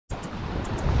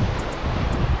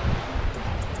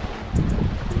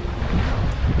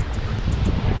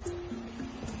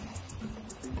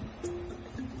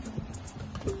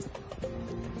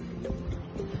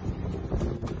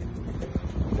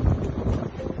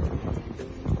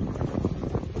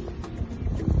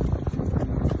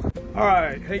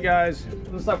Alright, hey guys,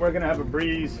 looks like we're gonna have a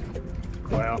breeze.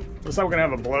 Well, looks like we're gonna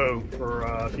have a blow for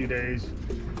a few days.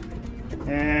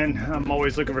 And I'm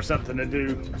always looking for something to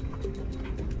do.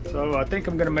 So I think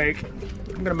I'm gonna make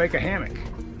a hammock.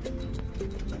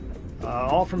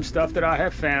 All from stuff that I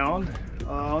have found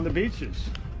on the beaches.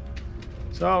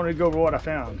 So I'm gonna go over what I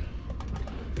found.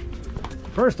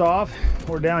 First off,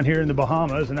 we're down here in the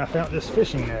Bahamas and I found this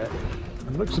fishing net.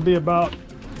 It looks to be about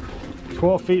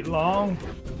 12 feet long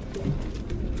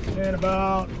and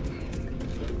about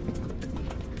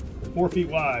 4 feet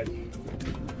wide.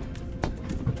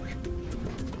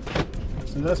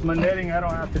 So that's my netting I don't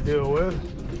have to deal with.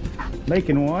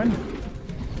 Making one.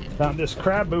 Found this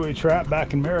crab buoy trap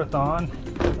back in Marathon.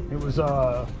 It was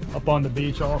up on the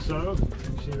beach also.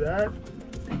 See that?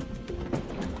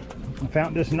 I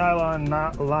found this nylon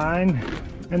line,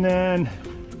 and then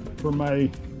for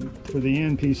the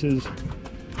end pieces,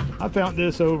 I found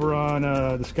this over on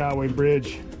the Skyway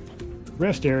Bridge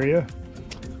rest area,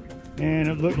 and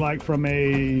it looked like from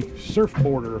a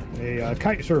surfboarder, a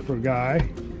kite surfer guy,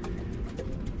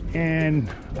 and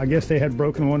I guess they had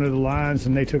broken one of the lines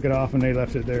and they took it off and they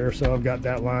left it there. So I've got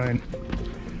that line,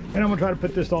 and I'm gonna try to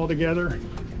put this all together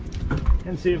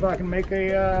and see if I can make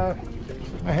a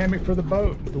hammock for the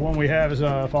boat. The one we have is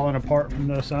falling apart from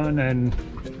the sun, and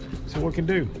see what we can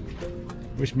do.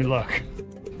 Wish me luck.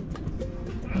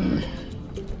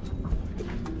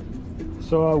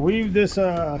 So I weaved this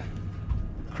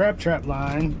crab trap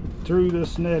line through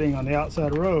this netting on the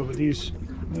outside row, but these,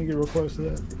 let me get real close to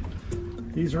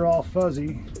that. These are all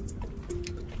fuzzy.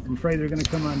 I'm afraid they're going to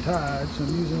come untied, so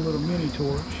I'm using a little mini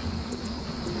torch.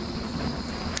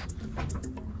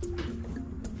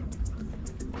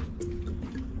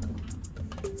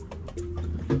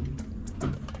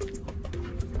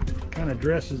 Kind of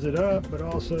dresses it up, but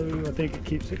also I think it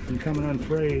keeps it from coming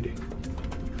unfrayed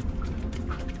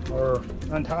or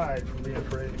untied from being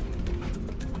frayed.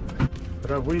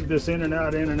 But I've weaved this in and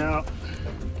out, and I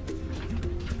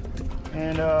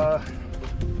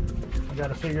got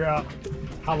to figure out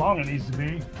how long it needs to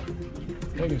be.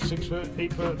 I think it's 6 foot,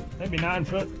 8 foot, maybe 9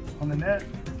 foot on the net.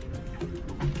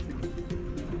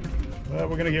 Well,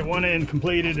 we're gonna get one end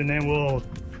completed and then we'll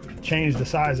change the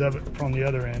size of it from the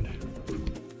other end.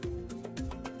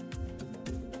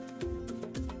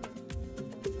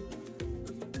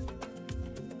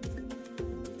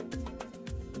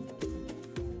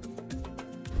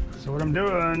 So what I'm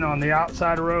doing on the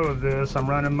outside row of this, I'm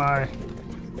running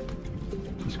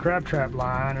this crab trap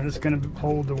line, and it's going to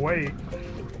hold the weight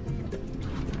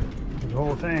of the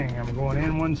whole thing. I'm going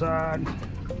in one side,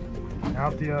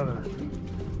 out the other.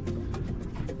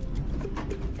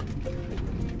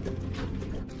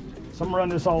 So I'm going to run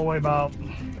this all the way about,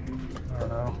 I don't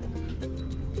know,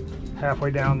 halfway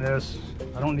down this.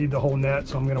 I don't need the whole net,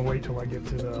 so I'm going to wait till I get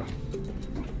to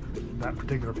that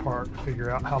particular part to figure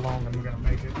out how long I'm going to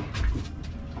make it.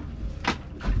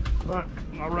 But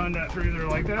I'll run that through there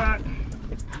like that.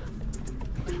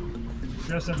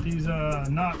 Dress up these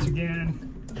knots again,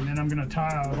 and then I'm going to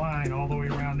tie a line all the way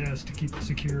around this to keep it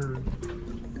secured.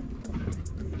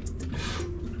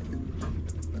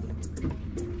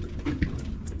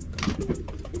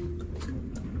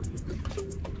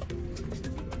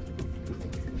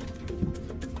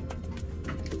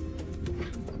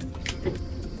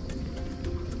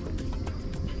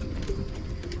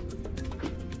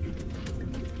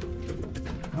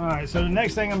 Alright, so the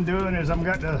next thing I'm doing is I've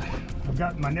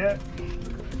got my net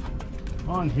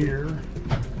on here.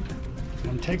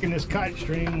 I'm taking this kite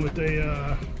string with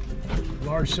a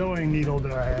large sewing needle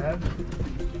that I had.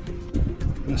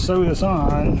 I'm going to sew this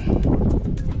on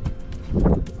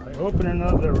by opening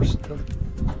up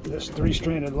this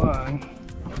 3-stranded line.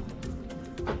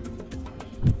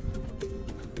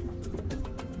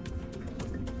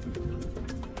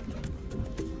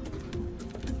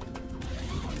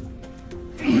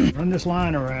 Run this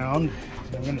line around.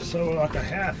 I'm going to sew like a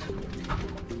half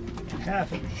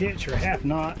hitch or half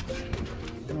knot.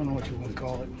 I don't know what you want to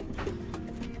call it.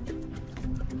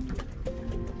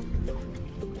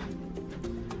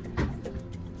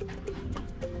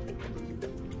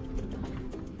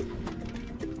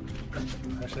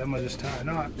 Actually, I'm going to just tie a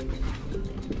knot.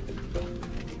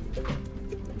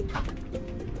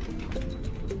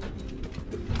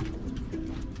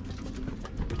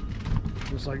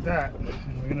 Just like that.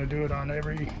 And we're going to do it on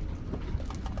every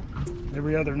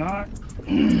other knot.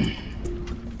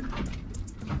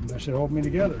 That should hold me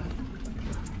together.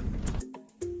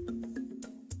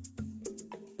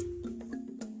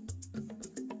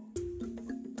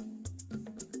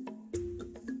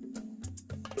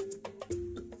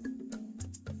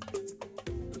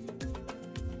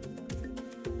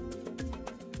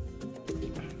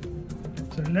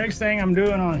 next thing I'm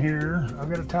doing on here, I've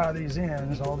got to tie these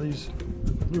ends, all these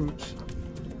loops.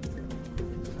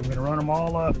 I'm going to run them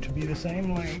all up to be the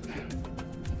same length.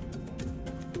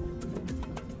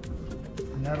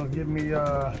 And that'll give me,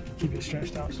 keep it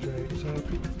stretched out straight. So,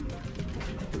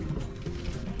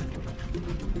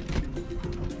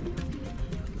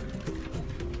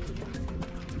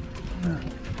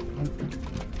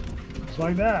 just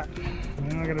like that.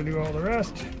 And then I got to do all the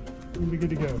rest. We'll be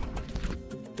good to go.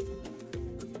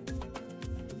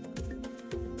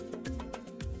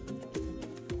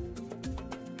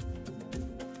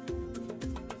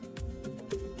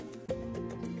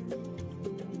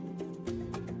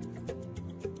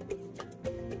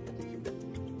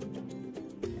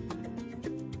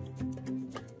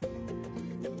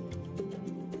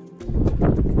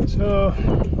 So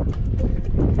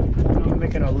I'm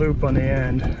making a loop on the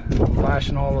end,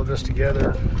 lashing all of this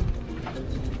together.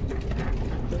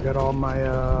 Got all my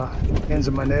ends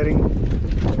of my netting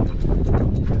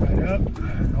tied up.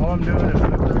 All I'm doing is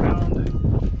flipping around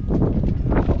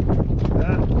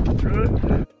that through it.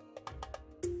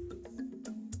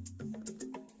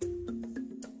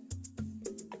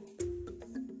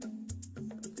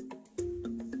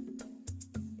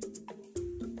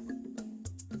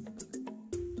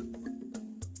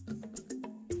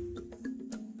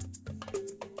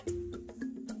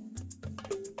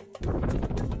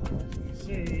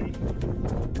 See, I'm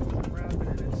wrapping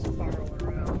it and spiraling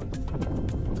around.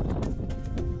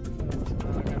 So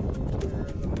now I got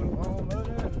the home of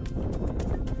it.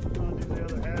 I'll do the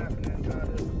other half and then try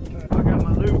this. I got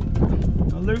my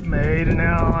loop made, and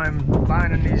now I'm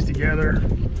binding these together.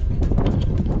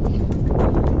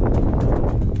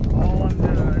 All I'm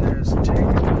doing is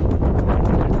taking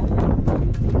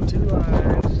 2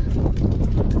 lines,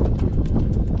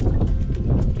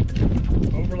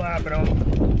 overlapping them.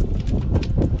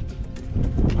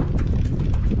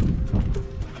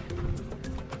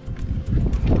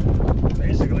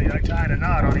 Basically, like tying a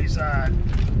knot on each side.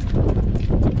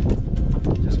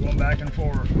 Just going back and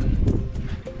forth.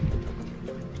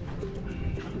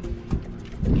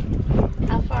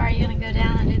 How far are you going to go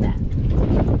down and do that?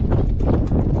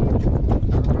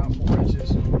 About 4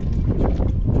 inches.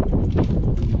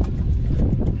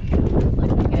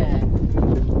 Looking good.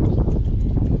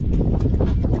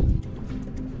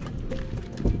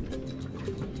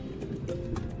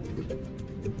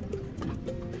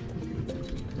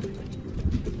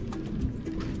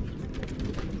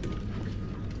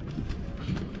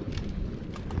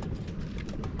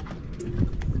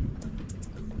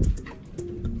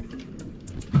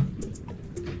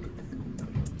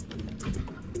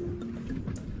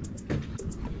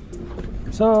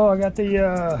 So I got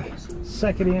the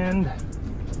second end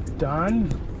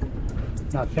done,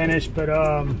 not finished, but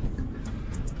I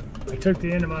took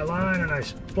the end of my line and I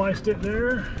spliced it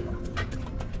there.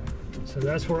 So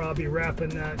that's where I'll be wrapping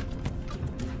that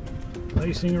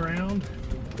lacing around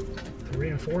to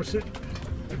reinforce it.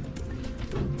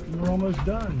 And we're almost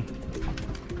done.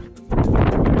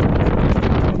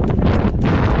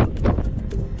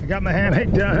 I got my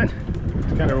hammock done.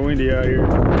 It's kind of windy out here.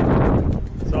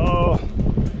 So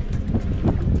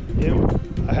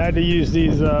I had to use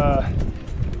these dowel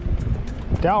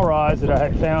rods that I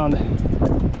had found.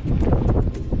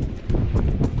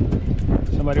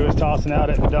 Somebody was tossing out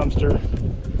at the dumpster.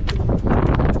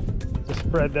 Just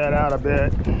spread that out a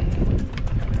bit.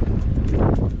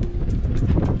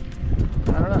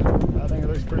 I don't know. I think it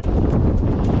looks pretty.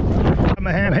 Got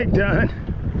my hammock done.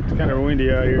 It's kind of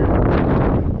windy out here.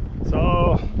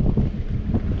 So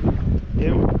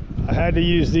I had to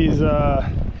use these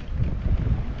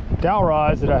dowel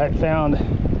rods that I had found.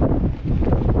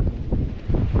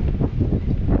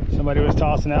 Somebody was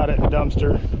tossing out at the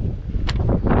dumpster.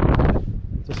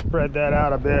 Just spread that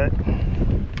out a bit.